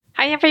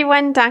Hi,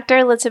 everyone. Dr.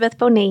 Elizabeth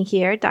Bonet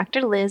here.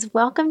 Dr. Liz,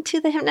 welcome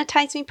to the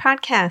Hypnotize Me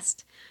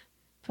podcast.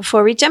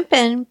 Before we jump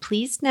in,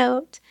 please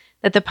note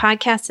that the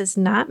podcast is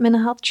not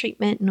mental health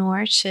treatment,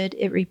 nor should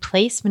it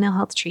replace mental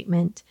health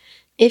treatment.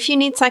 If you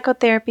need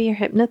psychotherapy or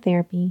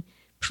hypnotherapy,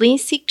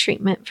 please seek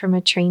treatment from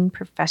a trained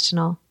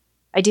professional.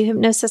 I do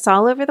hypnosis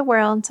all over the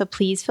world, so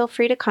please feel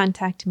free to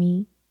contact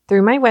me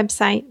through my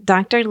website,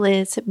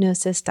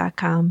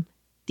 drlizhypnosis.com,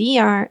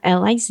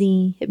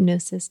 DRLIZ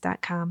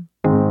hypnosis.com.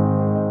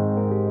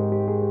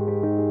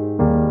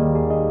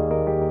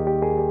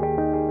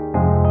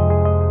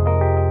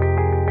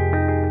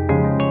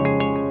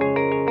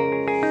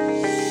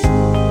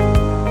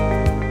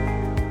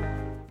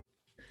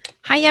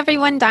 Hi,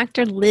 everyone.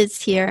 Dr. Liz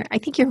here. I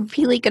think you're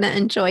really going to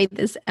enjoy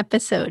this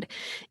episode.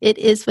 It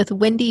is with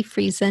Wendy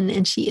Friesen,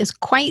 and she is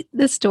quite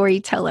the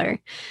storyteller.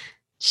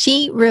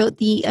 She wrote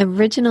the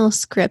original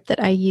script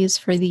that I use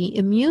for the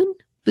immune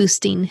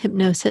boosting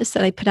hypnosis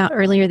that I put out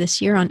earlier this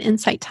year on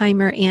Insight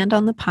Timer and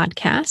on the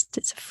podcast.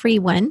 It's a free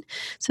one,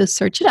 so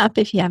search it up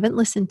if you haven't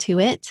listened to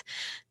it.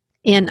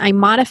 And I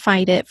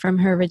modified it from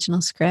her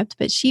original script,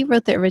 but she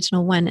wrote the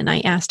original one, and I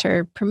asked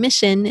her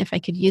permission if I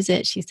could use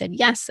it. She said,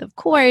 yes, of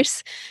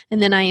course.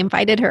 And then I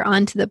invited her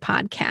onto the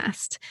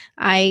podcast.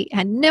 I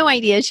had no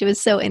idea she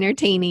was so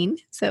entertaining.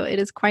 So it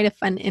is quite a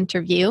fun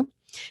interview,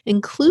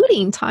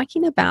 including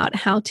talking about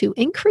how to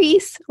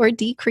increase or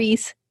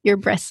decrease your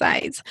breast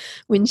size.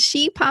 When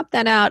she popped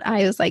that out,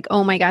 I was like,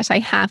 oh my gosh, I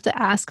have to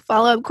ask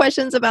follow-up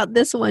questions about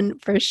this one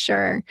for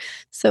sure.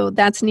 So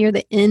that's near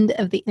the end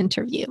of the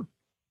interview.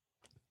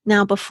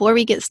 Now, before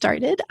we get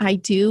started, I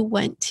do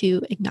want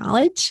to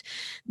acknowledge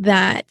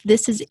that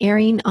this is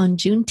airing on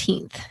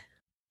Juneteenth.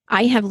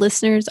 I have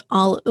listeners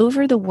all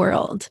over the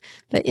world,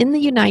 but in the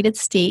United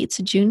States,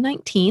 June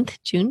 19th,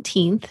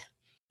 Juneteenth,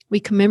 we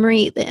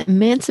commemorate the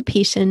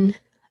emancipation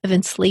of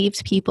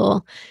enslaved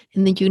people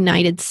in the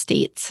United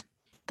States.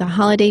 The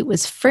holiday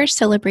was first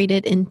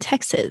celebrated in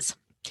Texas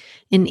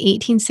in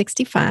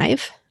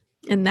 1865.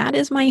 And that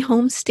is my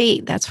home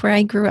state. That's where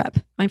I grew up.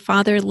 My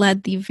father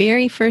led the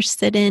very first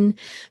sit-in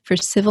for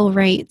civil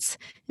rights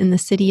in the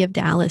city of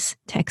Dallas,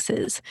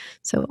 Texas.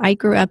 So I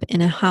grew up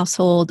in a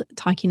household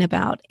talking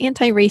about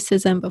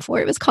anti-racism before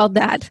it was called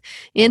that,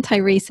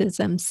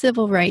 anti-racism,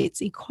 civil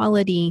rights,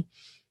 equality,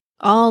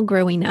 all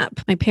growing up.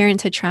 My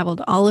parents had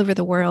traveled all over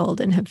the world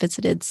and have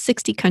visited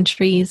 60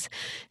 countries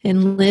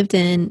and lived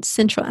in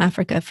Central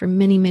Africa for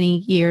many, many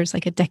years,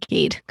 like a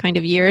decade kind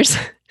of years.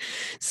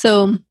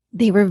 So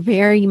they were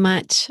very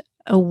much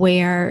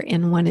aware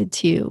and wanted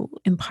to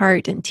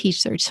impart and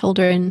teach their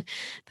children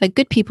that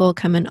good people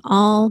come in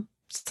all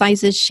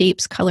sizes,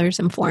 shapes, colors,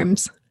 and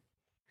forms.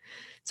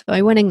 So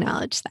I want to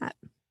acknowledge that.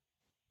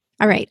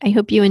 All right. I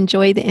hope you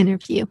enjoy the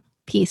interview.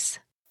 Peace.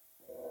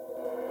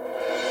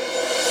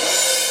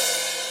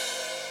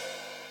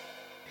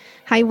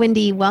 Hi,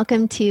 Wendy.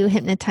 Welcome to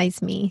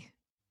Hypnotize Me.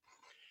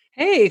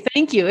 Hey,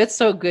 thank you. It's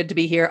so good to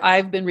be here.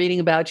 I've been reading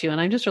about you,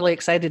 and I'm just really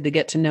excited to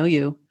get to know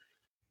you.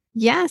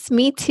 Yes,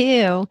 me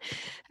too.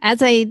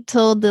 As I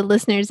told the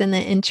listeners in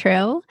the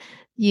intro,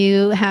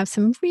 you have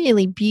some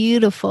really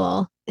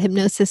beautiful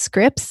hypnosis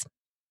scripts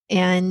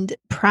and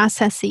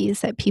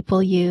processes that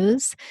people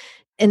use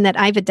and that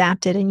I've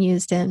adapted and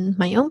used in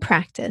my own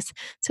practice.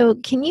 So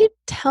can you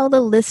tell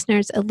the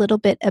listeners a little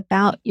bit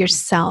about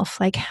yourself?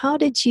 Like, how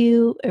did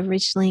you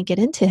originally get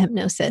into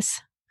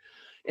hypnosis?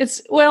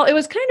 It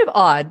was kind of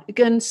odd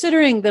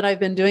considering that I've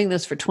been doing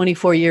this for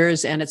 24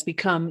 years and it's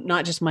become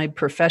not just my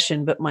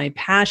profession, but my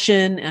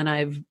passion. And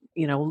I've,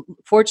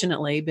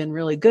 fortunately been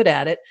really good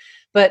at it.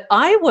 But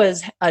I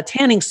was a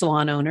tanning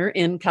salon owner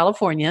in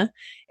California.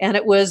 And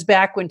it was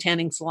back when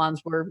tanning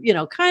salons were,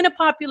 kind of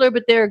popular,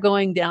 but they're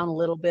going down a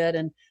little bit.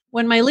 And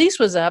when my lease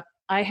was up,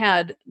 I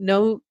had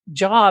no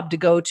job to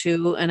go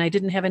to and I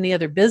didn't have any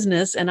other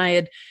business. And I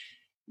had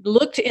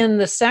looked in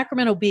the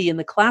Sacramento Bee in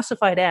the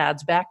classified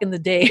ads back in the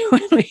day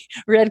when we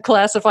read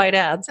classified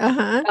ads.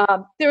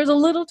 There was a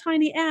little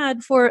tiny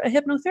ad for a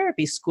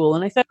hypnotherapy school.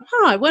 And I thought,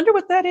 I wonder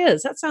what that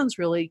is. That sounds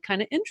really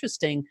kind of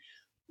interesting.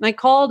 And I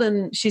called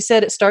and she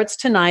said, it starts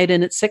tonight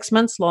and it's 6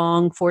 months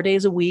long, 4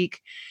 days a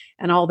week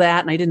and all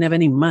that. And I didn't have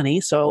any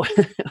money, so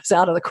it was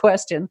out of the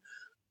question.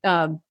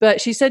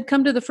 But she said,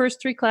 come to the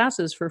first 3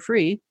 classes for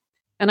free.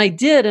 And I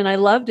did, and I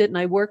loved it. And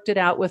I worked it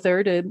out with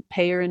her to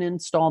pay her in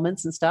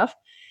installments and stuff.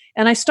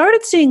 And I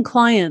started seeing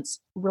clients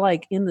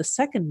like in the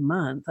second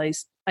month. I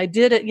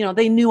did it,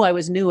 they knew I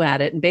was new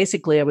at it. And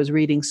basically I was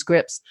reading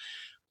scripts.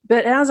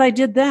 But as I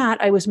did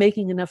that, I was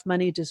making enough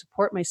money to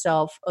support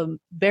myself,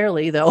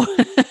 barely though.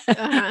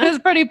 I was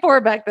pretty poor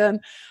back then.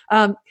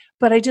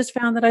 But I just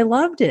found that I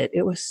loved it.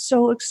 It was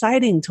so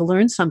exciting to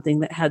learn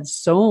something that had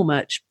so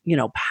much,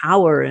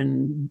 power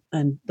and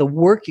the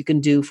work you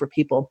can do for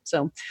people.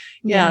 So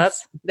yeah,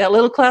 That's that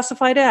little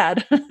classified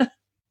ad.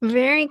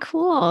 Very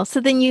cool. So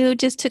then you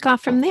just took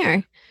off from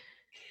there.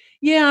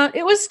 Yeah,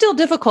 it was still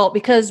difficult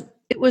because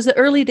it was the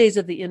early days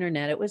of the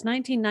internet. It was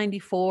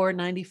 1994,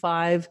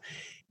 95.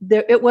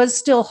 It was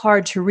still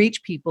hard to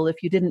reach people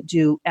if you didn't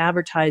do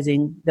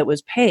advertising that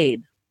was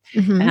paid.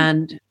 Mm-hmm.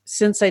 And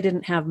since I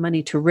didn't have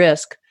money to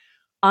risk,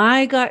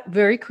 I got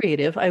very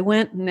creative. I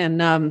went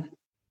and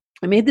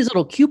I made these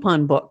little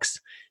coupon books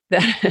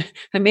that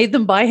I made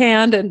them by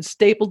hand and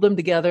stapled them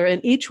together.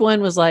 And each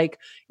one was like,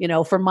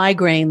 for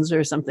migraines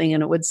or something.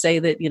 And it would say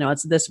that,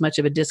 it's this much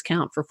of a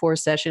discount for 4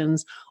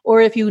 sessions,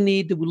 or if you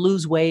need to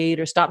lose weight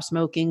or stop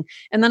smoking.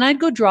 And then I'd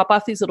go drop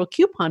off these little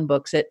coupon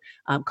books at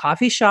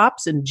coffee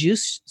shops and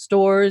juice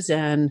stores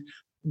and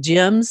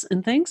gyms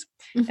and things.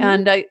 Mm-hmm.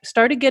 And I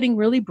started getting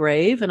really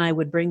brave, and I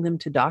would bring them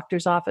to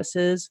doctors'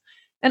 offices.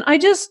 And I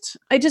just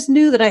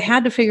knew that I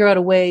had to figure out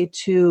a way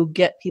to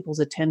get people's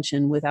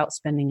attention without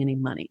spending any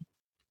money.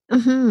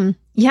 Mm-hmm.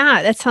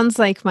 Yeah, that sounds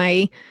like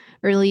my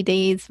early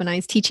days when I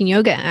was teaching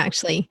yoga,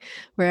 actually,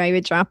 where I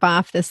would drop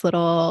off this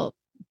little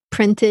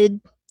printed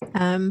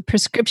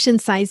prescription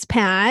size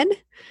pad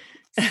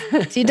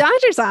to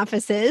doctors'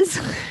 offices,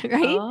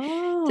 right?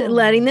 Oh.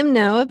 Letting them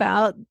know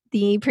about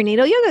the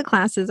prenatal yoga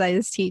classes I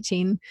was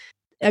teaching.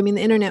 I mean,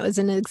 the internet was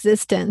in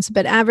existence,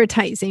 but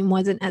advertising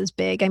wasn't as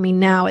big. I mean,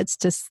 now it's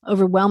just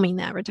overwhelming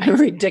advertising.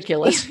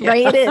 Ridiculous.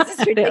 Right? It is.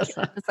 It's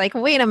ridiculous. It's like,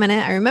 wait a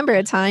minute. I remember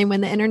a time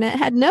when the internet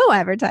had no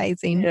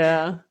advertising.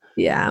 Yeah.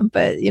 Yeah.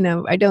 But,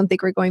 I don't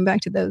think we're going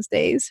back to those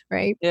days,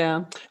 right?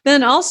 Yeah.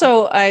 Then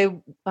also I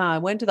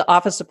went to the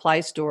office supply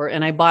store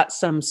and I bought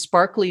some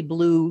sparkly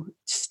blue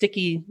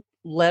sticky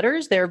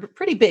letters. They're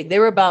pretty big. They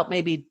were about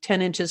maybe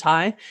 10 inches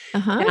high.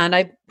 Uh-huh. And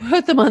I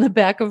put them on the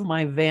back of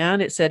my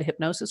van. It said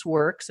Hypnosis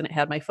Works, and it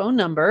had my phone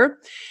number.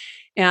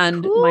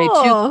 And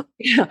Cool.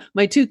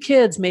 my two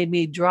kids made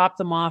me drop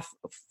them off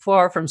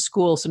far from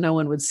school so no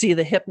one would see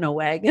the hypno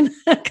wagon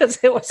because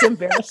it was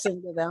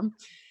embarrassing to them.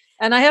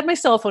 And I had my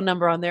cell phone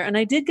number on there, and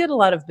I did get a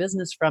lot of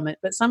business from it.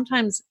 But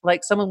sometimes,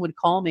 like, someone would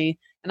call me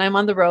and I'm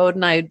on the road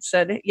and I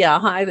said, yeah,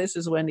 hi, this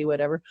is Wendy,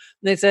 whatever.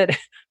 And they said,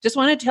 just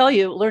want to tell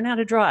you, learn how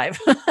to drive.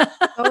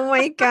 Oh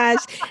my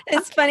gosh.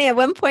 It's funny. At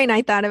one point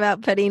I thought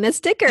about putting a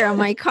sticker on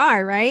my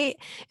car, right?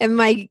 And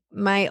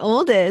my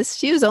oldest,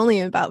 she was only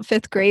about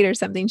 5th grade or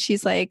something.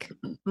 She's like,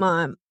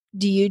 Mom,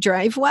 do you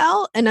drive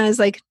well? And I was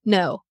like,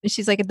 no. And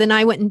she's like, then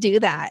I wouldn't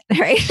do that.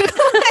 Right.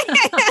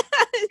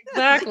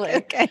 Exactly.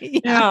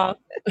 Okay. Yeah.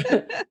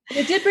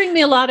 It did bring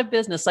me a lot of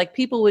business. Like,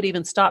 people would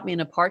even stop me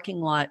in a parking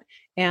lot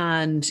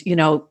and,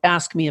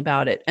 ask me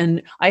about it.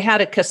 And I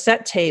had a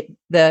cassette tape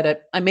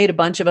that I made a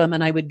bunch of them,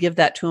 and I would give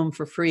that to them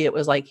for free. It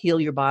was like Heal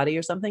Your Body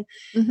or something.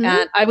 Mm-hmm.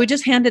 And I would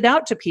just hand it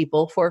out to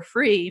people for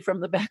free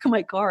from the back of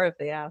my car if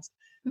they asked.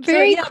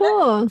 Very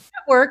cool. That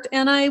worked.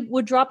 And I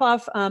would drop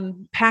off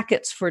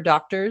packets for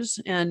doctors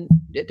and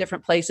at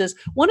different places.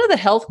 One of the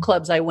health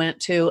clubs I went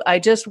to, I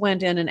just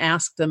went in and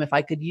asked them if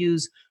I could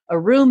use a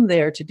room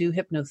there to do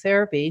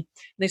hypnotherapy. And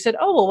they said,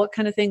 oh, well, what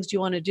kind of things do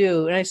you want to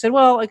do? And I said,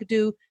 well, I could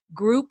do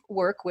group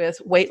work with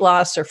weight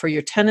loss, or for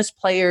your tennis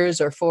players,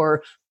 or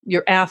for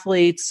your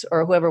athletes,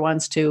 or whoever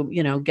wants to,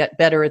 get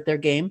better at their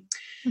game.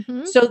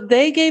 Mm-hmm. So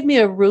they gave me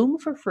a room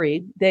for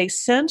free. They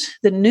sent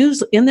in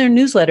their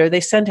newsletter,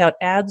 they sent out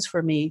ads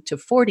for me to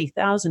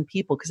 40,000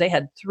 people because they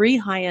had 3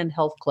 high-end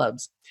health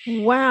clubs.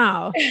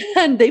 Wow.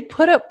 And they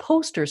put up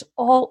posters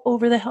all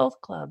over the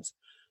health clubs.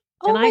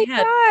 Oh my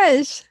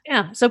gosh.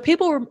 Yeah. So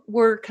people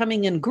were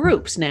coming in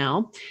groups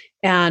now,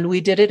 and we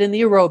did it in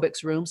the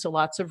aerobics room. So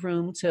lots of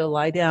room to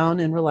lie down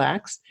and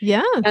relax.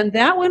 Yeah. And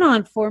that went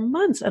on for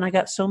months, and I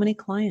got so many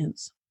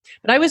clients.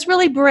 But I was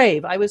really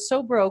brave. I was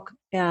so broke,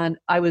 and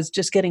I was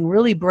just getting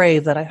really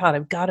brave that I thought,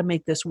 I've got to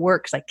make this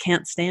work because I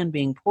can't stand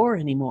being poor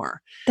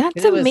anymore.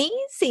 That's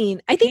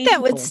amazing. I think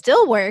that would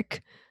still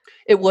work.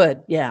 It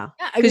would, yeah.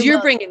 Because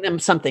you're bringing them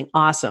something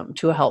awesome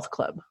to a health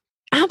club.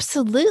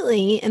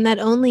 Absolutely. And that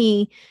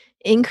only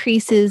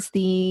increases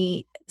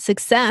the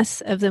success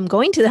of them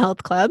going to the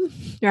health club,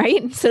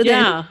 right? So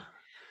then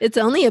it's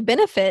only a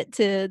benefit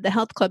to the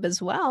health club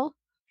as well.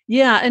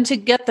 Yeah. And to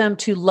get them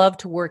to love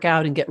to work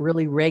out and get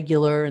really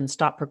regular and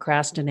stop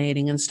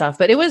procrastinating and stuff.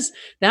 But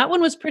that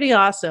one was pretty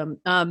awesome.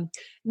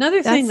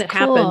 Another thing that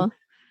happened,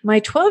 my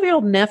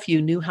 12-year-old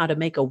nephew knew how to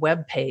make a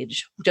web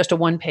page, just a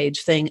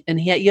 1-page thing. And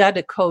you had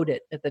to code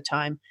it at the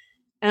time.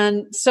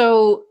 And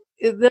so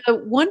the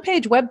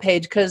 1-page web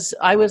page, because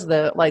I was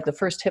the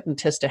first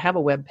hypnotist to have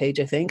a web page,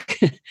 I think,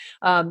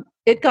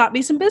 it got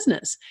me some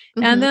business.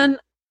 Mm-hmm. And then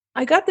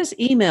I got this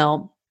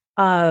email.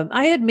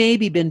 I had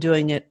maybe been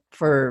doing it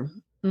for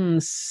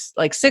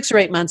like 6 or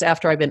 8 months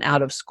after I've been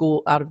out of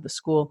the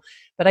school.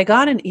 But I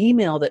got an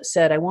email that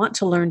said, I want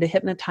to learn to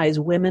hypnotize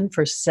women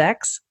for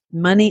sex.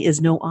 Money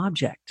is no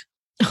object.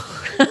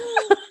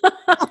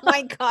 Oh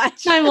my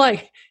gosh. I'm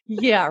like,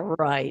 yeah,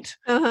 right.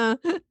 Uh-huh.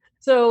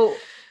 So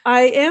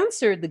I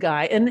answered the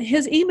guy, and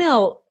his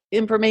email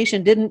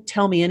information didn't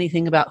tell me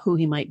anything about who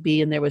he might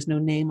be, and there was no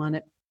name on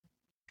it.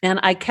 And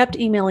I kept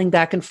emailing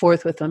back and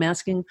forth with him,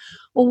 asking,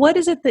 well, what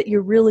is it that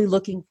you're really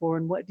looking for,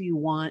 and what do you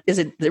want? Is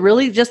it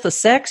really just the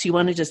sex? You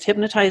want to just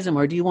hypnotize him,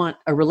 or do you want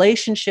a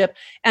relationship?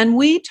 And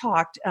we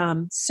talked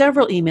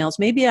several emails.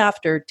 Maybe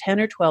after 10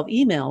 or 12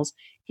 emails,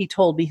 he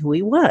told me who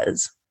he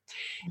was.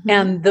 Mm-hmm.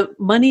 And the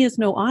money is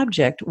no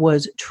object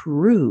was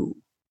true,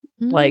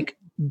 like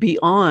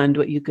beyond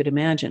what you could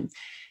imagine.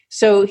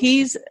 So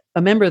he's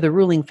a member of the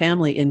ruling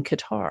family in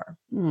Qatar.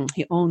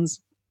 He owns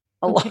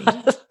a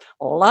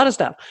lot of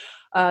stuff.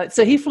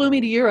 So he flew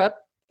me to Europe,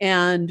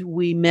 and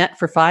we met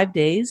for 5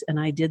 days, and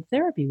I did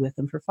therapy with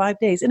him for 5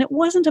 days. And it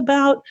wasn't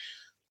about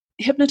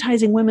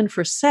hypnotizing women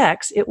for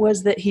sex. It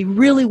was that he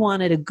really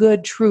wanted a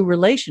good, true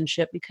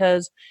relationship,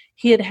 because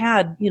he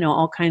had,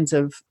 all kinds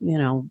of,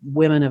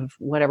 women of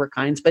whatever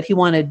kinds, but he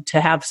wanted to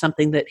have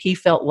something that he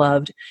felt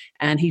loved,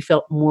 and he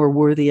felt more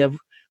worthy of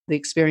the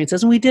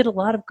experiences. And we did a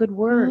lot of good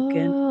work,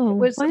 and it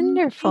was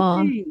wonderful.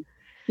 amazing.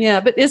 Yeah.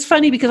 But it's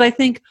funny because I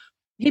think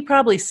he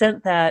probably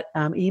sent that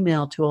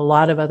email to a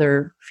lot of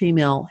other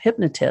female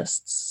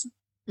hypnotists,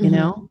 and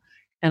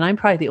I'm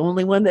probably the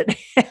only one that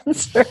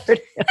answered him.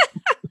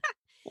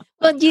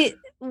 Well,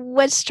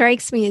 what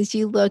strikes me is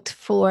you looked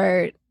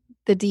for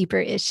the deeper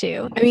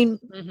issue. I mean,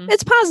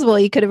 it's possible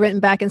you could have written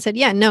back and said,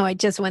 yeah, no, I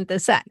just want the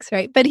sex,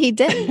 right? But he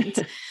didn't,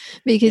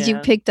 because you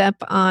picked up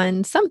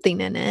on something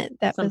in it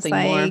that Something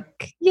was like,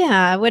 more.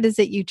 Yeah, what is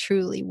it you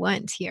truly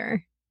want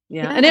here?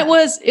 Yeah. And it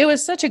was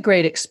such a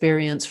great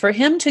experience for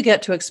him to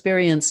get to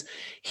experience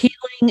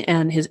healing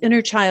and his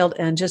inner child,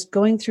 and just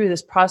going through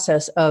this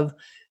process of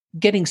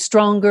getting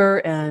stronger.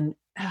 And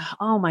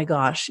oh my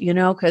gosh,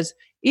 because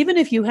even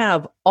if you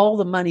have all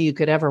the money you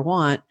could ever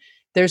want,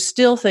 there's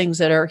still things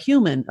that are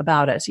human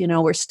about us.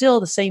 We're still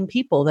the same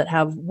people that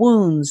have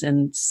wounds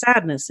and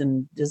sadness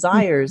and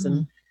desires.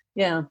 And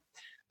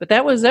but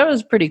that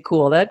was pretty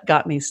cool. That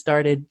got me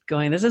started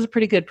going, this is a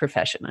pretty good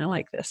profession. I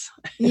like this.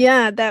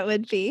 Yeah, that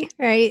would be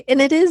right.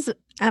 And it is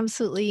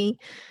absolutely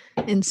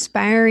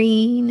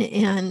inspiring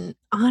and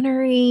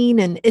honoring.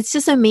 And it's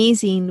just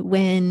amazing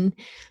when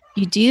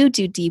you do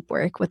deep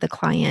work with a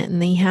client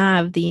and they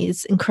have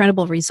these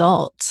incredible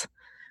results.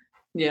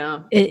 Yeah.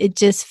 It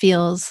just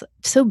feels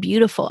so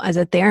beautiful as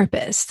a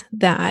therapist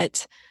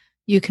that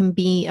you can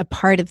be a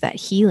part of that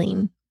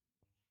healing.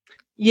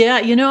 Yeah,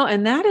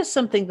 and that is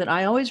something that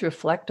I always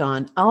reflect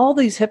on. All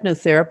these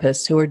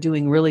hypnotherapists who are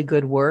doing really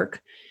good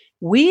work,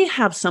 we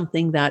have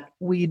something that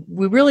we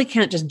really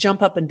can't just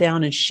jump up and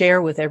down and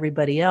share with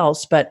everybody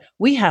else, but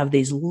we have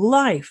these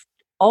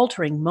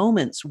life-altering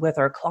moments with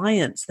our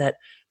clients that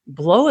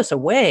blow us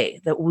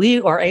away, that we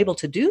are able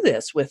to do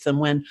this with them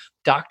when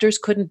doctors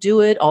couldn't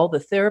do it, all the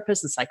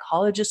therapists and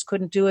psychologists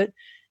couldn't do it,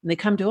 and they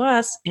come to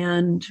us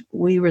and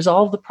we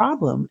resolve the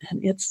problem,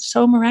 and it's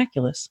so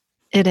miraculous.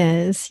 It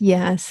is.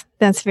 Yes,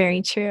 that's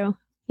very true.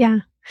 Yeah.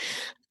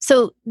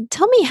 So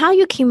tell me how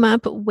you came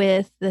up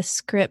with the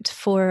script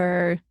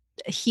for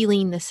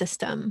healing the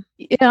system.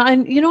 Yeah.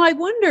 And, I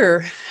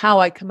wonder how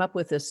I come up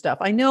with this stuff.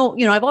 I know,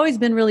 I've always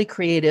been really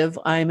creative.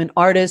 I'm an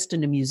artist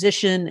and a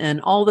musician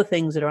and all the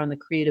things that are on the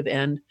creative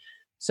end.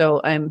 So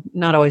I'm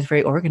not always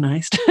very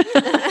organized.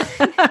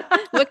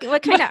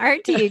 What kind of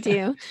art do you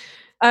do?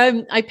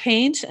 I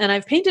paint, and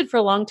I've painted for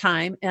a long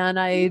time, and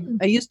I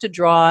used to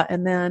draw,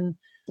 and then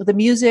the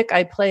music,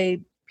 I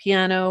play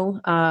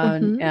piano,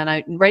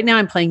 and right now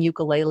I'm playing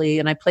ukulele,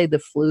 and I played the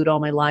flute all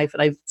my life,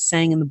 and I've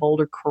sang in the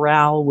Boulder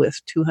Chorale with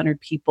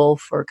 200 people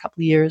for a couple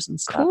of years and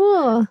stuff.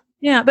 Cool.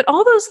 Yeah, but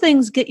all those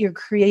things get your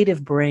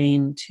creative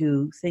brain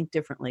to think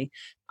differently.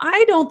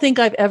 I don't think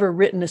I've ever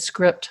written a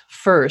script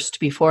first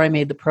before I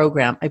made the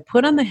program. I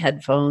put on the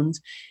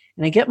headphones,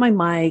 and I get my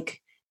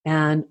mic,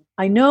 and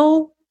I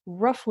know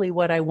roughly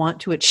what I want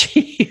to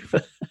achieve.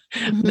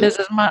 This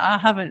is I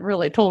haven't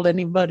really told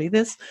anybody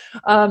this.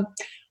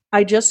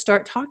 I just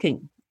start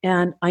talking,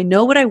 and I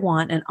know what I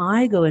want, and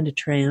I go into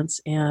trance,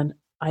 and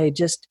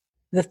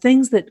the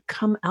things that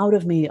come out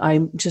of me,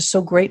 I'm just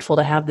so grateful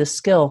to have this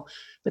skill,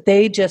 but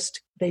they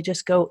just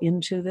go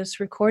into this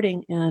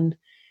recording, and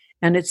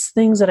it's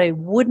things that I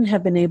wouldn't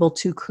have been able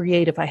to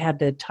create if I had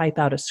to type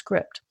out a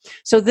script.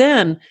 So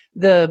then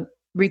the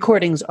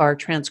recordings are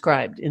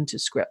transcribed into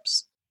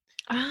scripts.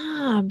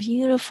 Ah,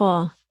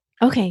 beautiful.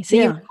 Okay, so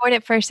you record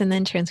it first and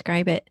then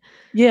transcribe it.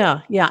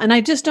 Yeah. And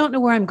I just don't know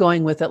where I'm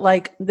going with it.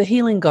 Like the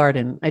healing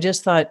garden, I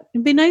just thought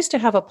it'd be nice to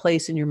have a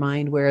place in your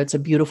mind where it's a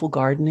beautiful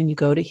garden and you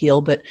go to heal.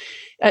 But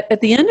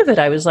at the end of it,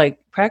 I was like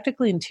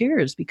practically in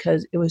tears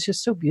because it was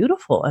just so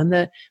beautiful.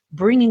 And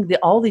bringing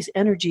all these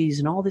energies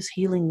and all this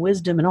healing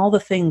wisdom and all the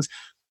things.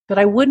 But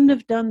I wouldn't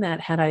have done that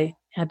had I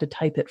had to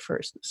type it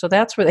first. So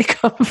that's where they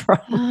come from.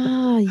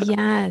 Oh,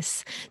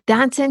 yes.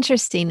 That's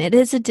interesting. It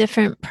is a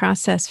different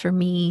process for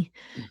me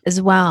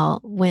as well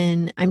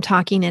when I'm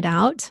talking it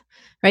out,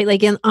 right?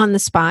 Like on the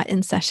spot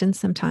in sessions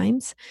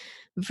sometimes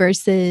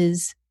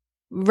versus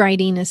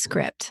writing a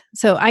script.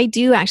 So I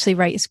do actually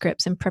write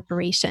scripts in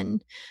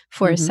preparation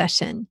for a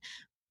session,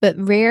 but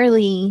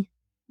rarely,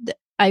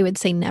 I would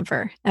say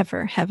never,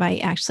 ever have I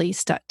actually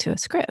stuck to a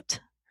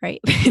script. Right.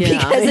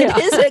 Because it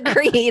is a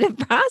creative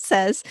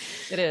process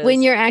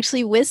when you're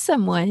actually with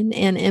someone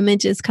and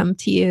images come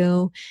to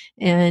you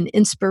and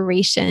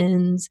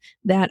inspirations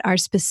that are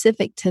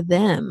specific to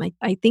them.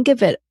 I think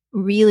of it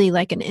really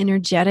like an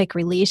energetic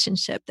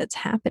relationship that's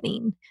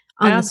happening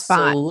on the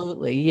spot.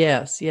 Absolutely.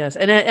 Yes.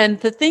 And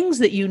the things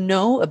that you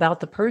know about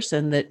the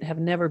person that have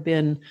never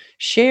been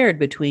shared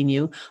between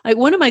you. Like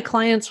one of my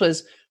clients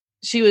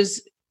she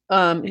was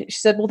she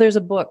said, well, there's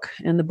a book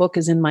and the book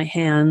is in my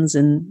hands.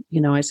 And,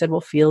 I said,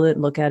 well, feel it,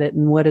 look at it.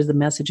 And what is the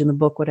message in the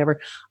book, whatever.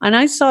 And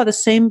I saw the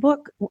same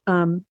book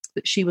that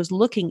she was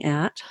looking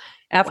at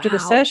after the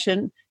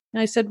session.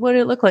 And I said, what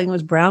did it look like? It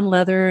was brown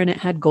leather and it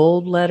had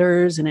gold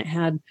letters and it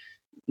had,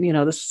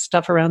 the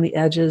stuff around the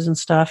edges and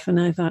stuff. And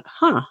I thought,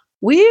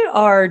 we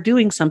are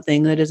doing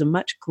something that is a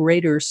much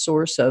greater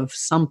source of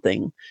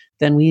something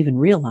than we even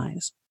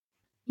realize.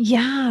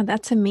 Yeah,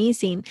 that's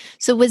amazing.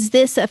 So was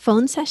this a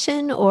phone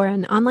session or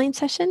an online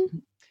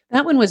session?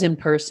 That one was in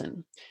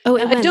person. Oh,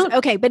 it was.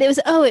 Okay, but it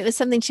was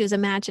something she was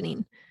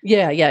imagining.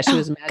 Yeah, she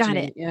was imagining. Got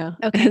it. Yeah.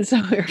 Okay. And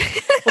so we're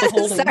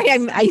sorry,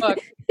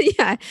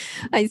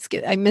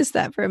 I missed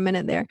that for a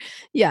minute there.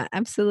 Yeah,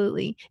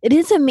 absolutely. It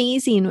is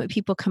amazing what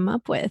people come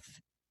up with.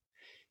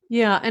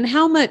 Yeah, and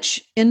how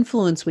much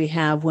influence we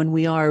have when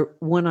we are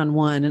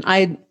one-on-one. And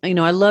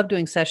I love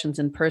doing sessions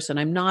in person.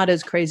 I'm not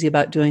as crazy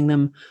about doing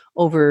them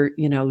over,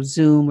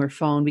 Zoom or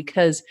phone,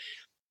 because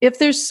if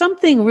there's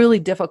something really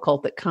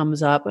difficult that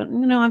comes up,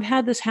 and I've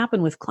had this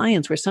happen with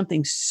clients where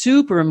something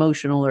super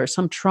emotional or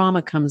some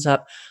trauma comes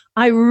up,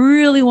 I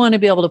really want to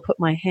be able to put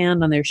my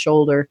hand on their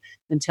shoulder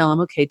and tell them,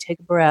 okay, take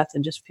a breath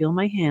and just feel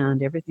my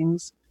hand.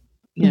 Everything's,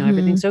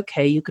 everything's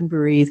okay. You can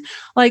breathe.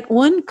 Like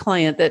one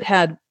client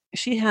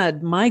she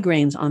had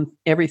migraines on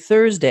every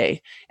Thursday,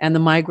 and the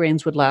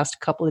migraines would last a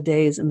couple of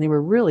days and they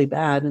were really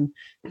bad. And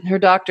her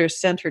doctor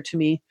sent her to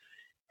me,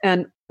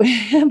 and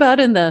about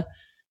in the,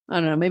 I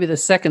don't know, maybe the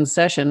second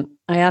session,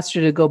 I asked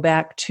her to go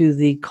back to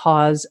the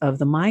cause of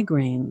the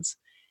migraines.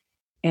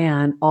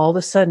 And all of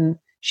a sudden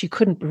she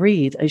couldn't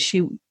breathe.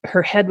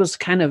 Her head was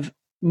kind of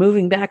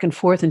moving back and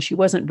forth and she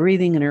wasn't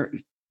breathing,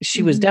 and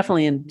she was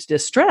definitely in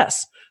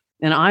distress.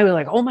 And I was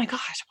like, oh my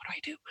gosh, what do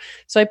I do?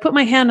 So I put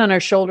my hand on her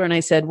shoulder and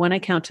I said, when I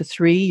count to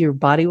 3, your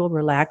body will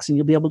relax and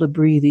you'll be able to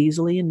breathe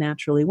easily and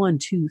naturally. 1,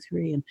 2,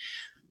 3.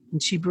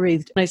 And she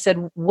breathed. And I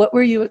said, what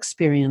were you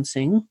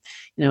experiencing?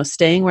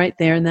 Staying right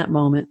there in that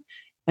moment.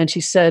 And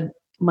she said,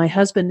 my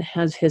husband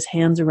has his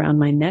hands around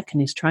my neck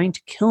and he's trying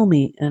to kill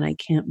me and I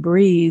can't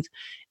breathe.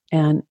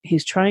 And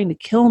he's trying to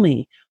kill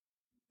me.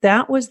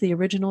 That was the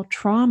original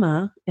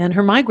trauma. And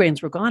her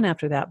migraines were gone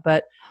after that.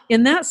 But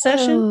in that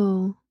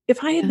session,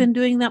 if I had been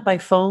doing that by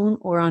phone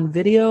or on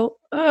video,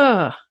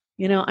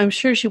 I'm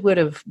sure she would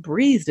have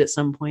breathed at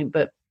some point,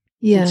 but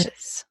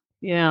yes.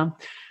 Yeah.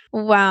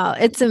 Wow,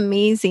 it's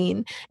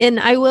amazing. And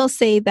I will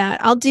say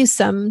that I'll do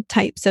some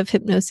types of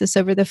hypnosis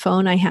over the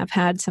phone. I have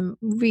had some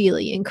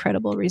really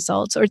incredible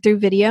results, or through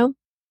video,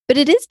 but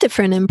it is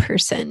different in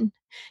person.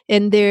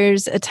 And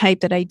there's a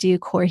type that I do,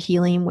 core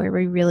healing, where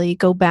we really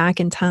go back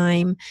in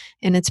time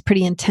and it's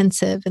pretty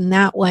intensive. And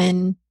that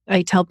one,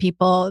 I tell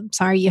people,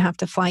 sorry, you have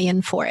to fly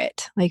in for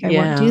it. Like, I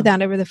won't do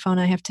that over the phone.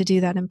 I have to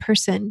do that in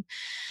person.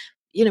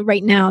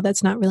 Right now,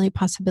 that's not really a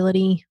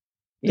possibility.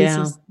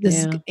 This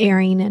is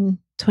airing in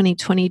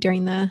 2020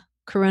 during the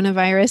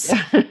coronavirus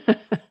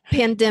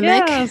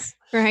pandemic,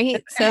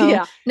 right?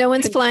 So no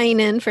one's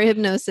flying in for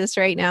hypnosis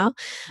right now.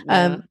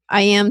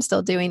 I am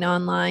still doing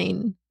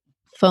online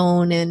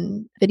phone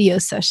and video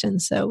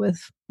sessions, so with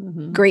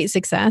great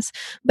success,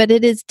 but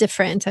it is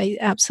different. I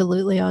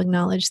absolutely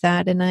acknowledge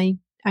that. And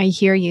I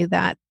hear you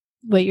that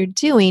what you're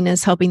doing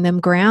is helping them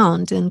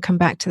ground and come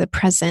back to the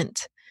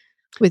present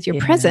with your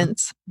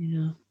presence.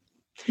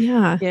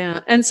 Yeah.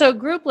 And so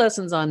group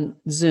lessons on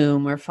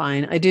Zoom are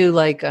fine. I do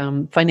like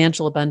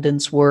financial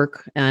abundance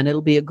work, and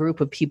it'll be a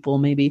group of people.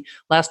 Maybe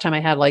last time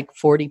I had like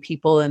 40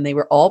 people and they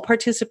were all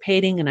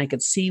participating and I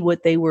could see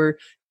what they were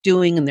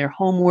doing and their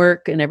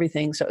homework and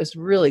everything. So it was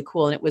really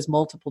cool. And it was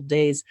multiple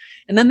days.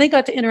 And then they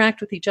got to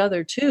interact with each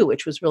other too,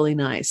 which was really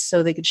nice.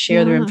 So they could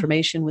share their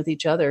information with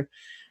each other.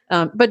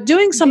 But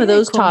doing some of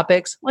those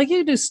topics, like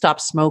you do stop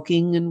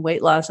smoking and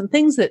weight loss and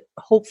things that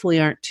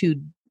hopefully aren't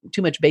too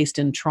much based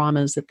in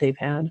traumas that they've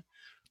had.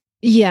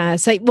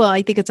 Yes. I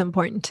think it's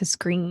important to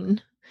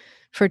screen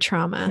for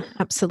trauma.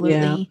 Absolutely.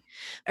 Yeah.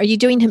 Are you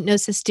doing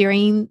hypnosis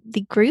during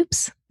the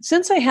groups?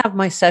 Since I have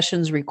my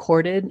sessions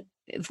recorded,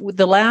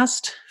 the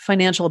last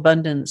financial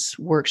abundance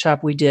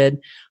workshop we did,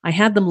 I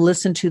had them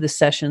listen to the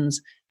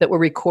sessions that were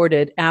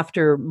recorded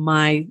after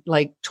my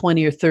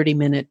 20 or 30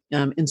 minute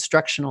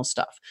instructional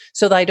stuff,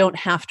 so that I don't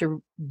have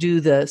to do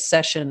the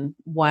session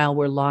while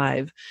we're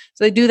live.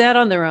 So they do that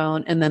on their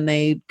own, and then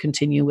they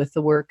continue with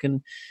the work,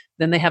 and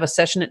then they have a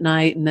session at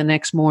night and the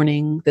next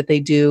morning that they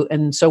do.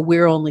 And so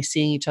we're only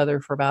seeing each other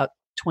for about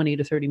 20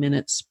 to 30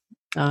 minutes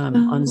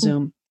on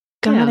Zoom.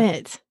 Got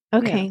it.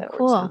 Okay,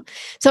 cool.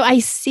 So I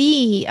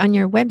see on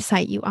your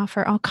website, you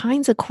offer all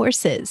kinds of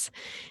courses,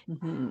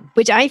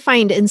 which I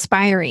find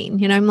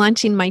inspiring. I'm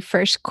launching my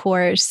first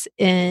course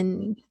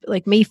in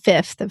May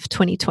 5th of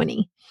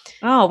 2020.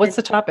 Oh, what's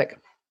the topic?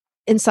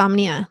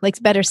 Insomnia,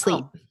 better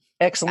sleep. Oh,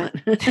 excellent.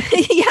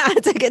 Yeah,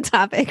 it's a good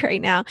topic right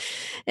now.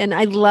 And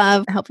I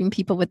love helping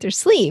people with their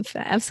sleep. I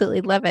absolutely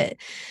love it.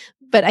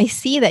 But I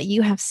see that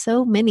you have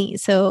so many.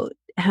 So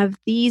have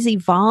these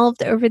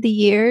evolved over the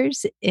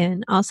years?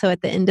 And also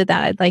at the end of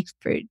that, I'd like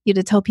for you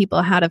to tell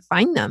people how to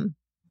find them.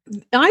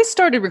 I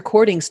started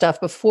recording stuff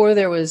before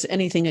there was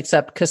anything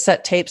except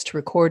cassette tapes to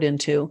record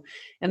into.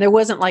 And there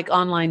wasn't like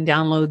online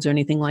downloads or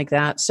anything like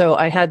that. So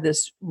I had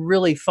this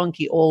really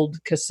funky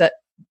old cassette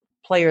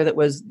player that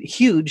was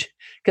huge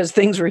because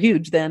things were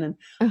huge then.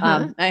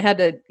 And I had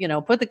to,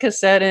 put the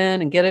cassette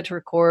in and get it to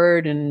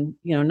record and,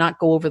 not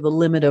go over the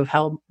limit of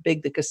how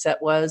big the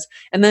cassette was.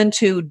 And then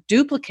to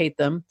duplicate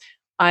them,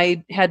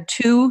 I had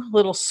two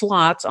little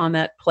slots on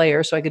that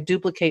player so I could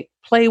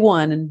play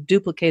one and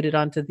duplicate it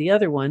onto the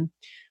other one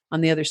on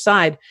the other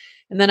side.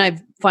 And then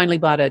I finally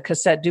bought a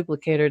cassette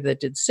duplicator that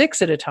did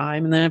 6 at a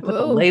time. And then I put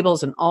the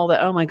labels and all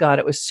that. Oh my God,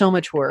 it was so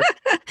much work.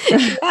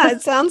 Yeah,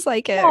 it sounds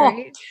like it,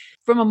 right?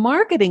 From a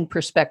marketing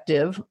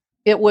perspective,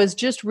 it was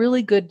just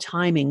really good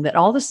timing that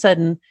all of a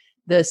sudden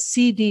the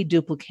CD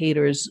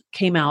duplicators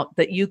came out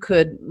that you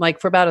could, like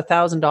for about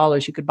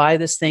 $1,000, you could buy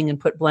this thing and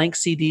put blank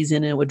CDs in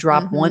and it would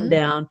drop one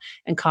down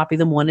and copy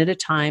them one at a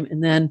time.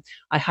 And then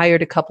I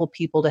hired a couple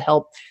people to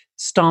help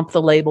stomp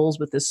the labels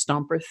with this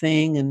stomper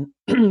thing. And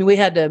we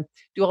had to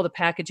do all the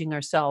packaging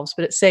ourselves,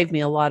 but it saved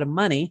me a lot of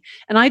money.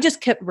 And I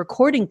just kept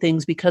recording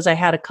things because I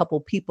had a couple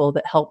people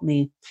that helped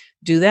me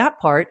do that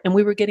part. And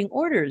we were getting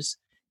orders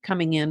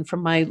coming in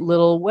from my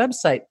little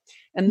website.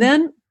 And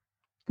then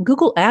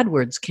Google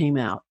AdWords came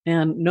out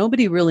and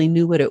nobody really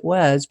knew what it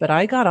was, but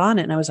I got on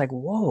it and I was like,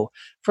 whoa,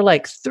 for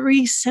like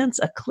 3 cents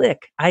a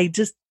click, I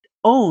just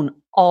own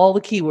all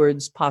the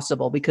keywords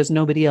possible because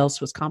nobody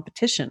else was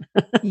competition.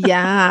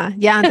 Yeah.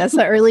 That's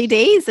the early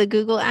days of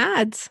Google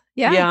Ads.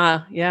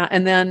 Yeah.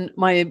 And then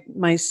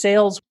my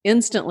sales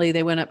instantly,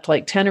 they went up to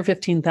like 10 or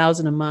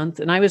 15,000 a month.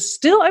 And I was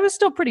still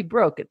pretty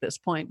broke at this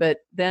point, but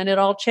then it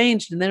all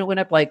changed. And then it went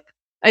up like,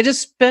 I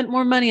just spent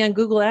more money on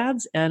Google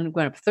Ads and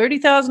went up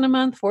 30,000 a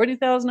month,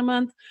 40,000 a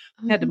month.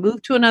 I had to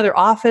move to another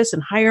office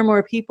and hire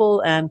more people.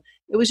 And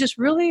it was just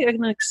really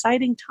an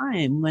exciting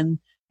time when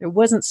there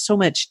wasn't so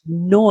much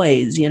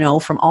noise,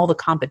 from all the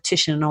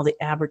competition and all the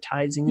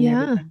advertising and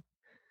everything.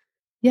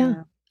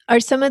 Yeah. Are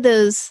some of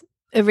those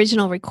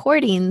original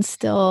recordings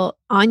still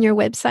on your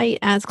website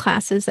as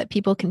classes that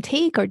people can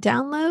take or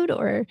download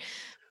or?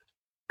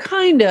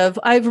 Kind of.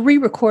 I've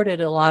re-recorded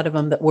a lot of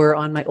them that were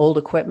on my old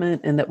equipment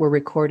and that were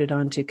recorded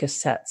onto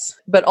cassettes.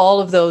 But all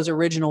of those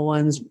original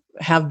ones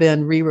have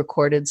been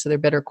re-recorded, so they're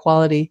better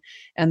quality,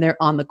 and they're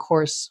on the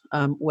course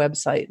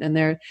website. And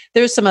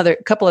there's a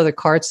couple other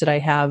carts that I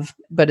have,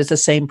 but it's the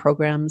same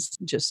programs,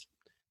 just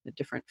a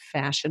different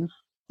fashion.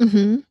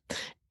 Mm-hmm.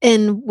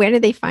 And where do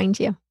they find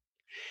you?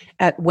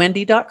 At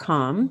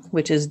Wendi.com,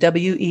 which is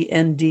WENDI.com.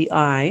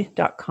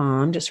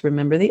 Just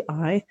remember the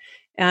I.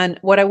 And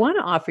what I want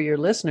to offer your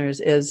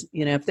listeners is,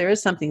 if there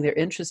is something they're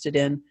interested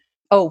in,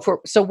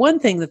 so one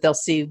thing that they'll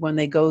see when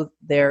they go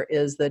there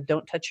is the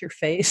don't touch your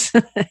face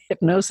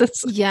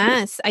hypnosis.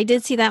 Yes, I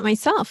did see that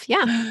myself.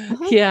 Yeah.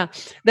 Yeah,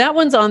 that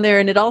one's on there.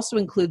 And it also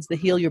includes the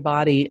Heal Your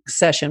Body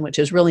session, which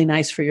is really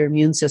nice for your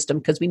immune system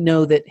because we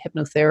know that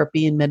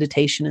hypnotherapy and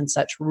meditation and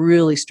such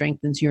really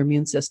strengthens your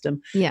immune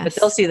system. Yes. But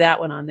they'll see that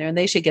one on there and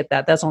they should get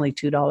that. That's only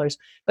 $2.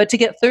 But to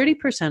get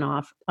 30%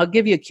 off, I'll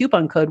give you a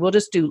coupon code. We'll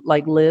just do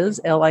like Liz,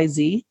 Liz.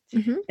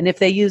 And if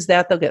they use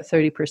that, they'll get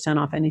 30%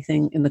 off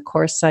anything in the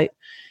course site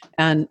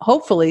and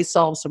hopefully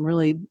solve some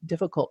really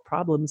difficult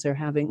problems they're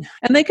having.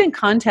 And they can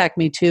contact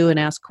me too and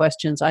ask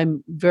questions.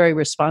 I'm very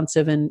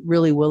responsive and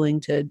really willing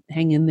to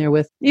hang in there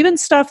with even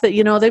stuff that,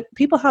 that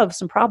people have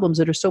some problems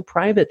that are so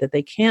private that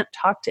they can't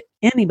talk to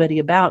anybody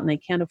about and they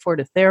can't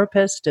afford a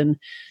therapist. And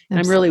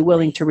I'm really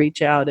willing to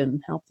reach out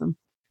and help them.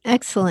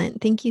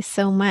 Excellent. Thank you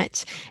so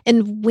much.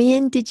 And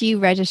when did you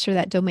register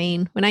that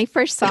domain? When I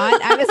first saw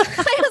it, I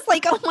was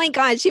like, oh my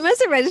God, she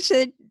must have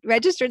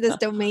registered this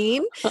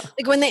domain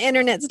like when the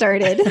internet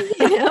started,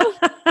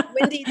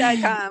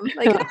 Wendi.com.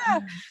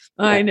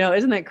 I know.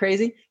 Isn't that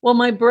crazy? Well,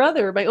 my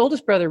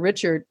oldest brother,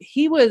 Richard,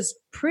 he was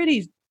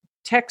pretty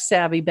tech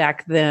savvy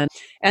back then.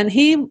 And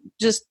he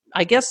just,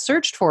 I guess,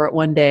 searched for it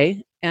one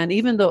day. And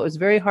even though it was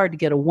very hard to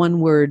get a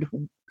one-word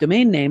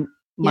domain name,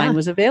 mine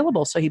was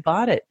available. So he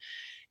bought it.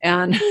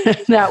 And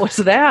that was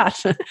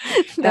that.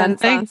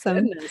 That's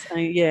awesome.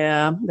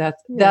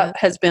 That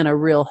has been a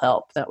real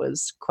help. That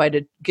was quite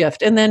a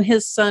gift. And then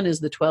his son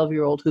is the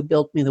 12-year-old who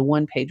built me the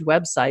one-page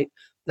website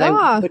that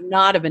I would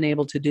not have been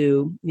able to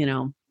do, if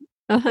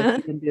he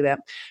didn't do that.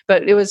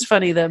 But it was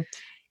funny.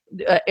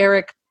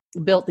 Eric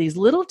built these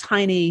little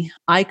tiny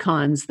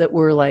icons that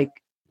were like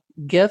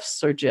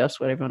GIFs or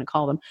GIFs, whatever you want to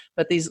call them,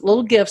 but these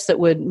little GIFs that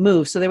would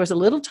move. So there was a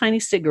little tiny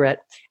cigarette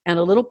and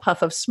a little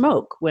puff of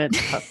smoke went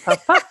puff,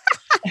 puff, puff.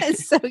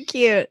 It's so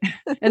cute.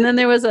 And then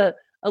there was a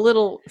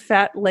little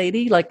fat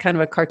lady, like kind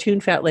of a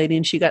cartoon fat lady,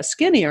 and she got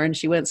skinnier and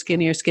she went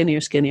skinnier, skinnier,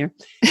 skinnier.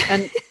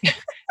 And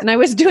I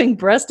was doing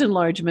breast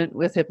enlargement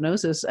with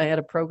hypnosis. I had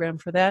a program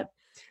for that.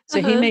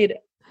 So he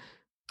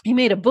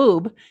made a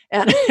boob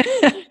and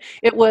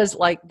it was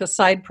like the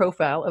side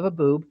profile of a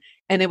boob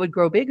and it would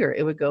grow bigger.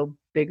 It would go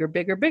bigger,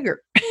 bigger,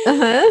 bigger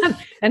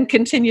and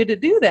continue to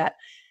do that.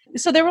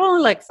 So there were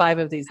only like 5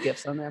 of these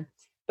GIFs on there.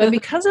 But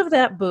because of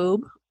that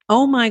boob,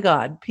 oh my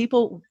God,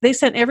 they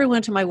sent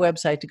everyone to my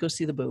website to go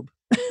see the boob.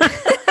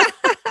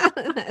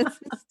 That's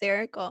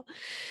hysterical.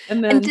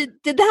 And And then,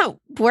 did that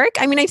work?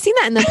 I mean, I've seen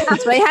that in the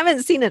past, but I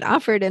haven't seen it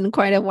offered in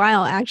quite a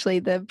while, actually,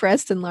 the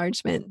breast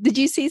enlargement. Did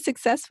you see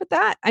success with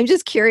that? I'm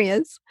just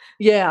curious.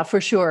 yeah,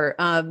 for sure.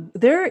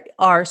 There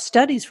are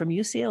studies from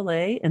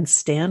UCLA and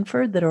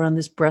Stanford that are on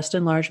this breast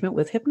enlargement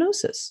with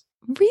hypnosis.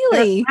 There are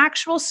Really?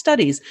 actual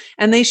studies,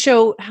 and they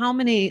show how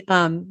many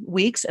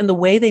weeks, and the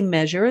way they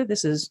measure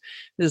this is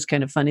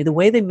kind of funny. The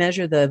way they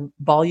measure the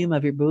volume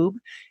of your boob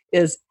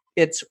is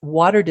it's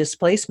water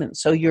displacement.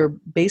 So you're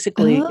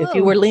basically, if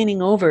you Oh, were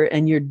leaning over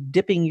and you're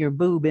dipping your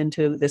boob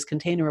into this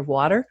container of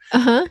water,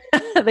 uh-huh.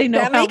 they know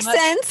That makes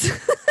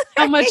sense.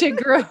 how much it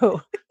grew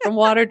from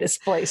water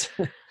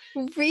displacement.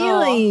 Oh,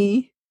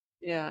 Really?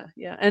 yeah,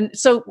 yeah. And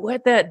so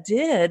what that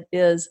did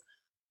is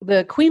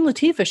the Queen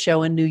Latifah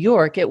show in New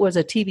York, it was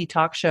a TV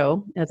talk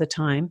show at the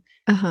time.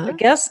 I Uh-huh.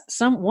 guess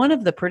one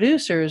of the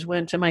producers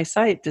went to my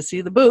site to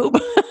see the boob.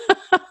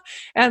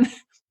 And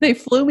they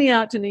flew me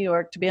out to New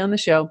York to be on the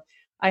show.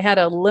 I had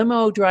a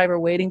limo driver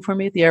waiting for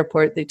me at the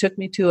airport. They took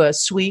me to a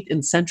suite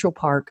in Central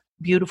Park,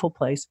 beautiful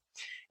place.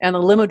 And the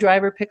limo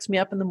driver picks me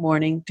up in the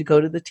morning to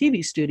go to the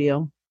TV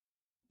studio.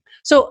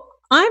 So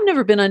I've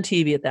never been on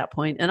TV at that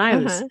point, and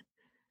Uh-huh.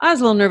 I was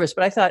a little nervous,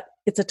 but I thought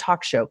it's a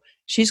talk show.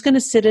 She's going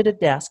to sit at a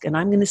desk and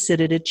I'm going to sit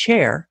at a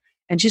chair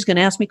and she's going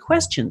to ask me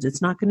questions.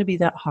 It's not going to be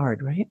that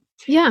hard, right?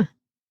 Yeah.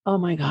 Oh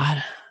my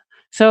God.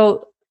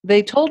 So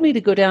they told me to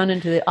go down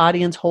into the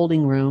audience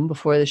holding room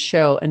before the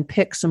show and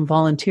pick some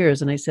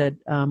volunteers. And I said,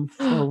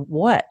 for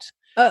what?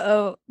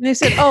 Uh-oh. And they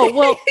said, oh,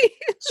 well,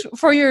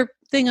 for your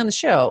thing on the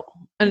show.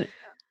 And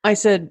I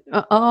said,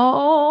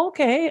 oh,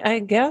 okay, I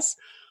guess.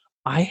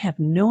 I have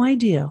no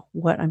idea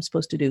what I'm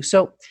supposed to do.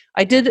 So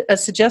I did a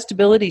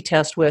suggestibility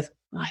test with,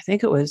 I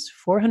think it was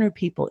 400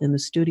 people in the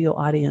studio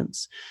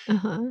audience.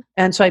 Uh-huh.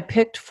 And so I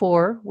picked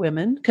 4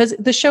 women because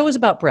the show was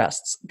about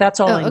breasts. That's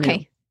all I knew.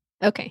 Okay.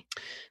 Okay.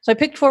 So I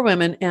picked 4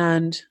 women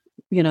and,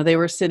 they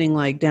were sitting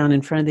like down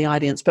in front of the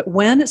audience. But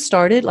when it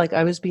started, like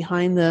I was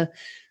behind the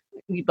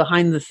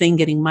thing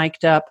getting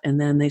mic'd up. And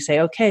then they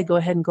say, okay, go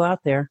ahead and go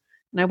out there.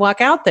 And I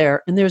walk out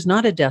there and there's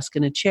not a desk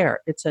and a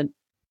chair. It's an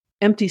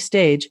empty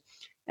stage.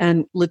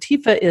 And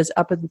Latifah is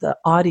up in the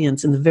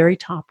audience in the very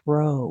top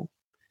row.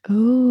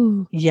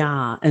 Oh.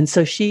 Yeah. And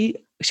so she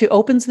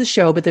opens the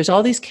show, but there's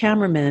all these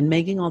cameramen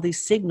making all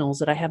these signals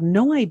that I have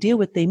no idea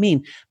what they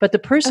mean. But the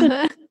person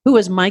Uh-huh. who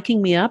was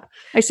micing me up,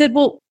 I said,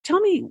 well,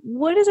 tell me,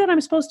 what is it I'm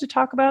supposed to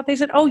talk about? They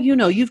said, oh,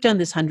 you've done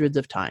this hundreds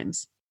of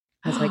times.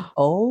 I was like,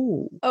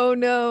 oh, Oh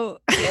no.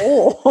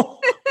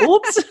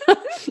 oops.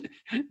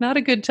 Not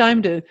a good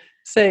time to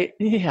say,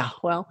 yeah,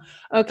 well,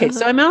 okay. So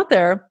Uh-huh. I'm out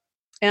there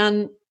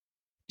and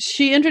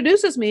she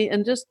introduces me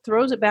and just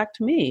throws it back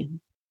to me.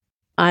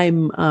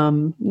 I'm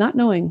not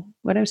knowing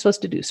what I'm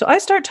supposed to do. So I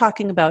start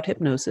talking about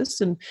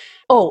hypnosis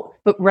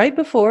but right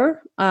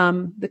before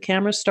the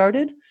camera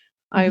started,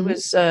 I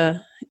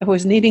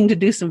was needing to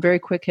do some very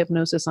quick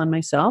hypnosis on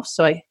myself.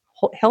 So I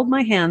held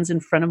my hands in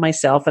front of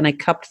myself and I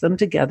cupped them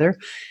together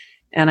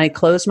and I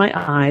closed my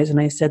eyes and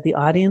I said, the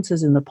audience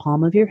is in the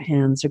palm of your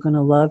hands. They're going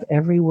to love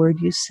every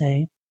word you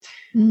say.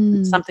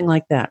 Mm. Something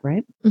like that,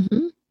 right?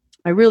 Mm-hmm.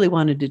 I really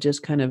wanted to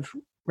just kind of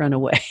run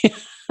away.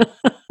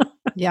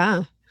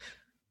 Yeah.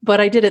 But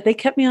I did it. They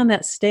kept me on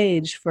that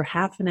stage for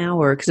half an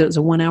hour because it was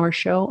a 1-hour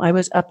show. I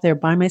was up there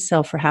by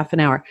myself for half an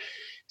hour.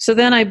 So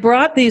then I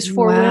brought these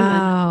 4 women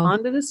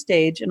onto the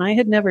stage, and I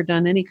had never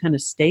done any kind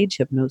of stage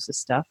hypnosis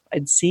stuff.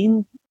 I'd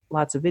seen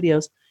lots of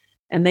videos,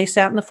 and they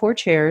sat in the 4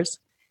 chairs,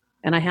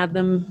 and I had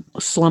them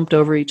slumped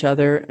over each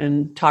other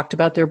and talked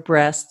about their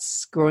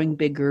breasts growing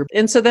bigger.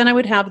 And so then I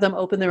would have them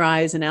open their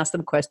eyes and ask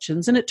them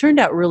questions, and it turned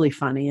out really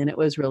funny, and it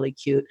was really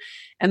cute.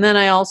 And then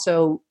I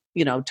also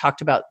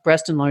talked about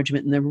breast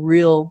enlargement and the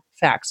real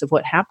facts of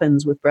what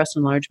happens with breast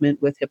enlargement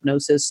with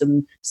hypnosis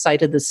and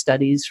cited the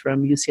studies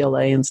from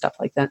UCLA and stuff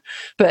like that.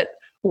 But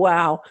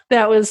wow,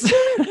 that was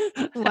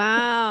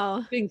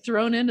Wow. being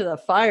thrown into the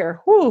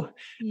fire. Whew.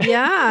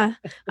 Yeah.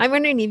 I'm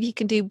wondering if you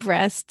can do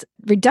breast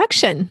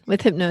reduction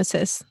with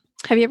hypnosis.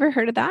 Have you ever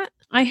heard of that?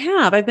 I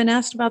have. I've been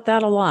asked about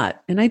that a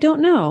lot. And I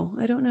don't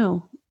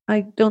know.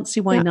 I don't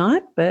see why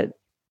not, but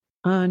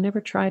never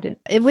tried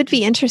it. It would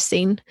be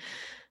interesting.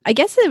 I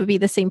guess it would be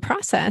the same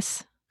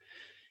process.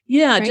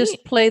 Yeah, right?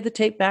 Just play the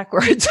tape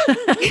backwards.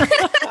 I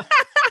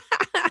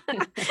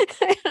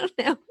don't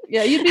know.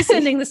 Yeah, you'd be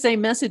sending the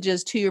same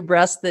messages to your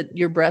breasts that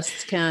your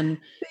breasts can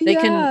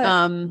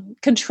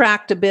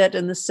contract a bit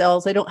in the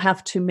cells. They don't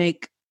have to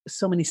make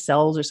so many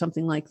cells or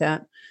something like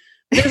that.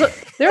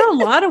 There are a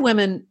lot of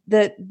women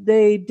that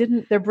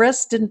their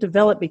breasts didn't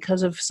develop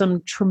because of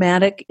some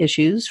traumatic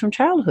issues from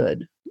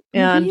childhood.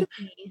 And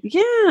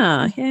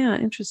yeah,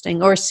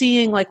 interesting. Or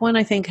seeing like one,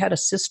 I think, had a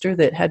sister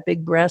that had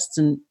big breasts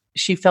and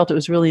she felt it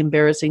was really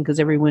embarrassing because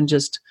everyone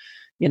just,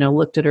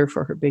 looked at her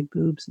for her big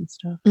boobs and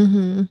stuff.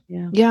 Mm-hmm.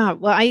 Yeah. Yeah.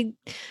 Well, I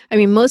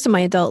mean, most of my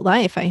adult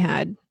life, I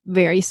had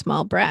very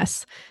small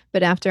breasts,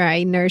 but after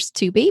I nursed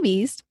 2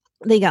 babies,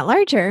 they got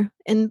larger.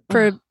 And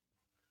for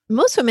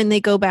most women, they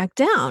go back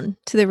down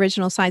to the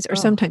original size or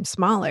sometimes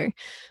smaller.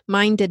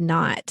 Mine did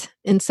not.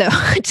 And so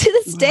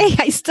to this day,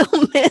 I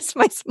still miss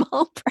my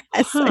small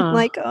breasts. I'm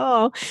like,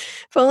 oh,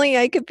 if only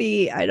I could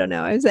be, I don't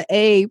know, I was an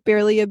A,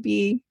 barely a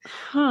B,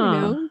 you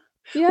know?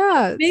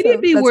 Yeah. Maybe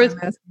it'd be worth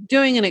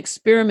doing an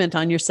experiment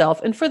on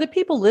yourself. And for the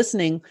people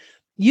listening,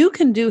 you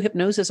can do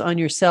hypnosis on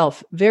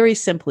yourself very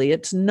simply.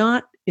 It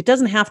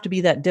doesn't have to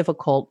be that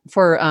difficult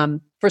for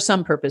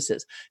some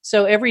purposes.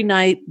 So every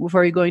night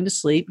before you're going to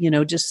sleep,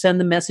 just send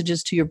the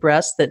messages to your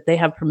breasts that they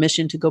have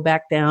permission to go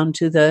back down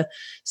to the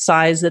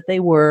size that they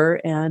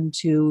were and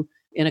to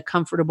in a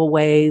comfortable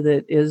way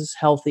that is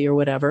healthy or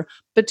whatever.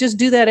 But just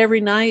do that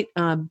every night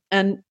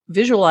and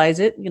visualize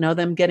it,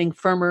 them getting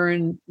firmer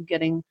and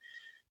getting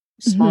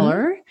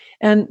smaller.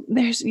 And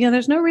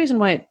there's no reason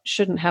why it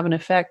shouldn't have an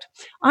effect.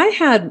 I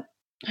had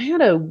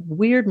a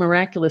weird,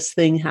 miraculous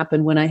thing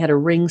happen when I had a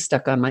ring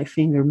stuck on my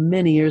finger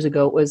many years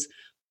ago.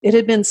 It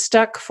had been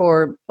stuck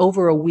for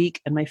over a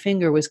week and my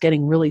finger was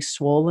getting really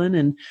swollen.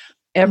 And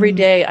every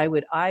day I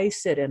would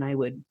ice it and I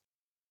would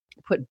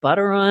put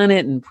butter on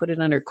it and put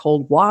it under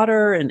cold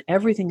water and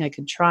everything I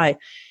could try.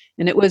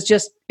 And it was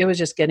just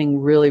getting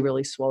really,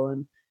 really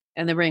swollen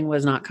and the ring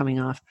was not coming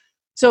off.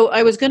 So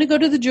I was going to go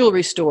to the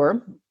jewelry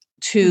store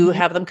to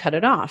have them cut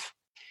it off.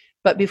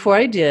 But before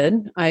I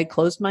did, I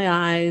closed my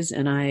eyes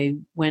and I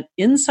went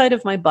inside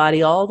of my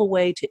body all the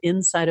way to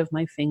inside of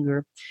my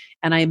finger.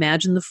 And I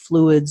imagined the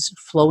fluids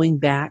flowing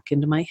back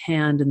into my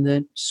hand and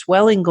the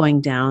swelling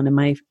going down and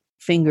my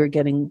finger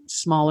getting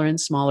smaller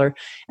and smaller.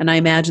 And I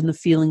imagined the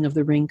feeling of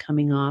the ring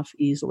coming off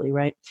easily,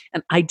 right?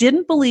 And I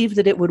didn't believe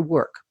that it would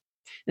work.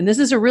 And this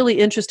is a really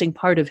interesting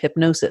part of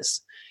hypnosis.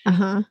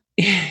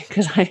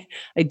 Because I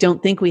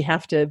don't think we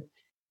have to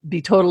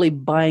be totally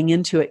buying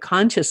into it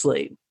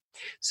consciously.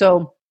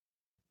 So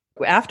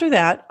after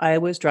that, I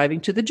was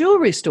driving to the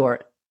jewelry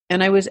store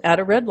and I was at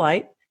a red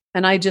light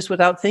and I just,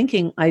 without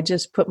thinking, I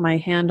just put my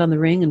hand on the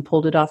ring and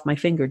pulled it off my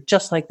finger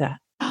just like that.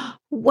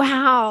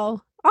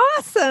 Wow.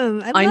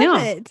 Awesome. I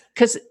love it.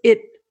 Because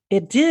it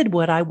did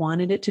what I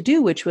wanted it to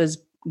do, which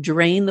was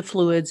drain the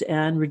fluids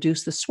and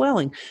reduce the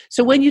swelling.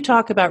 So when you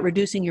talk about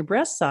reducing your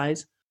breast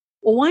size,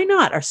 well, why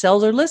not? Our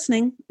cells are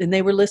listening and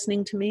they were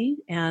listening to me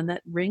and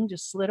that ring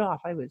just slid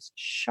off. I was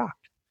shocked.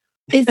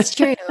 It's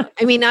true.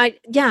 I mean,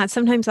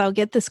 sometimes I'll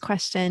get this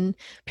question,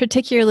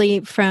 particularly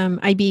from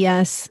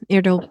IBS,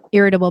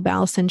 irritable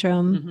bowel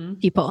syndrome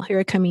people who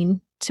are coming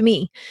to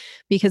me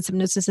because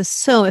hypnosis is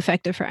so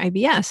effective for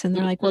IBS. And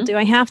they're like, well, do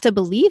I have to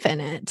believe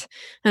in it?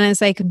 And I was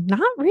like,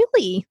 not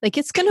really. Like,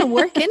 it's going to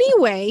work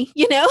anyway,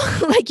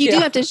 like you do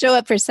have to show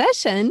up for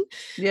session,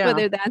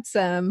 whether that's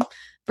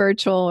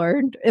virtual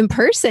or in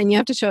person, you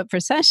have to show up for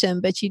session,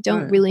 but you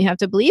don't really have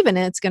to believe in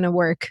it. It's going to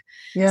work.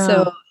 Yeah.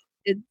 So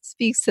it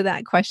speaks to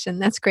that question.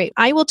 That's great.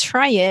 I will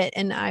try it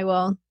and I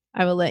will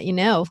let you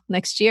know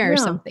next year or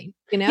something,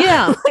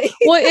 Yeah.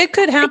 Well, it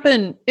could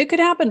happen. It could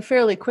happen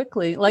fairly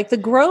quickly. Like the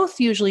growth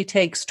usually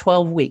takes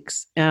 12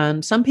 weeks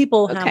and some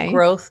people have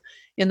growth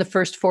in the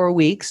first 4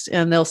 weeks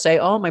and they'll say,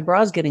 oh, my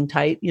bra's getting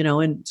tight,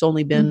 and it's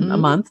only been a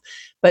month,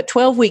 but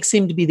 12 weeks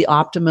seem to be the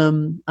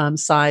optimum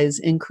size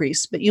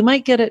increase, but you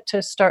might get it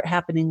to start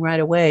happening right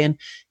away and,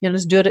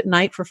 just do it at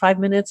night for 5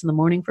 minutes, in the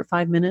morning for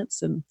 5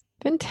 minutes. And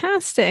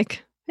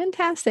Fantastic.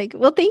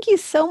 Well, thank you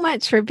so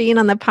much for being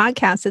on the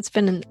podcast. It's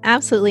been an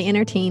absolutely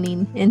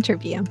entertaining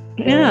interview.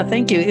 Yeah,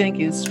 thank you.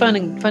 It's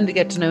fun to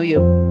get to know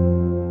you.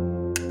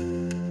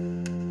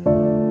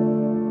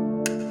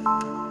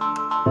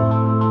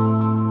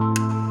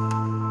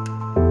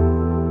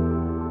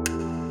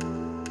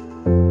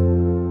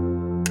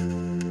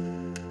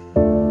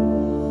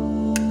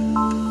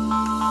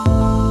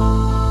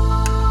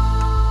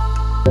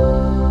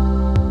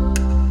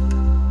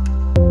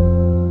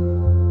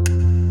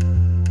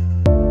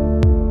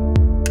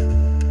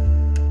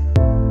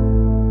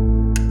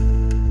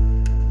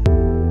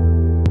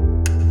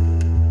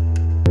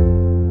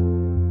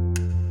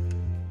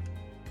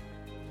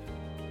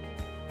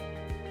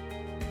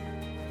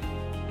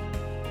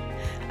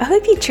 I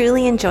hope you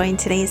truly enjoyed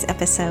today's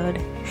episode.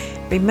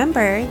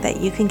 Remember that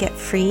you can get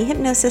free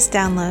hypnosis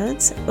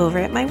downloads over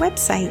at my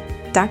website,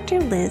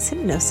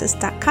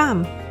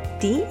 drlizhypnosis.com,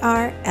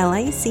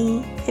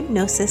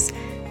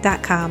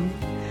 drlizhypnosis.com.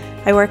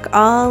 I work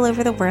all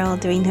over the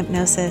world doing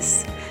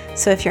hypnosis,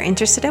 so if you're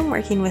interested in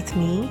working with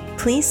me,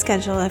 please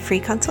schedule a free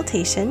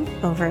consultation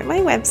over at my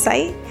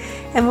website,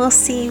 and we'll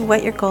see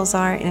what your goals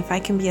are and if I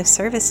can be of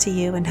service to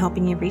you in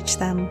helping you reach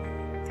them.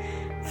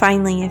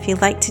 Finally, if you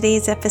liked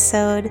today's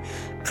episode,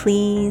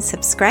 please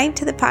subscribe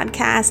to the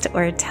podcast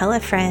or tell a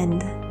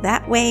friend.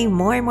 That way,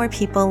 more and more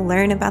people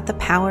learn about the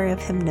power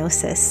of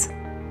hypnosis.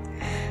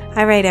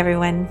 All right,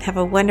 everyone, have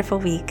a wonderful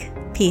week.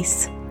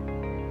 Peace.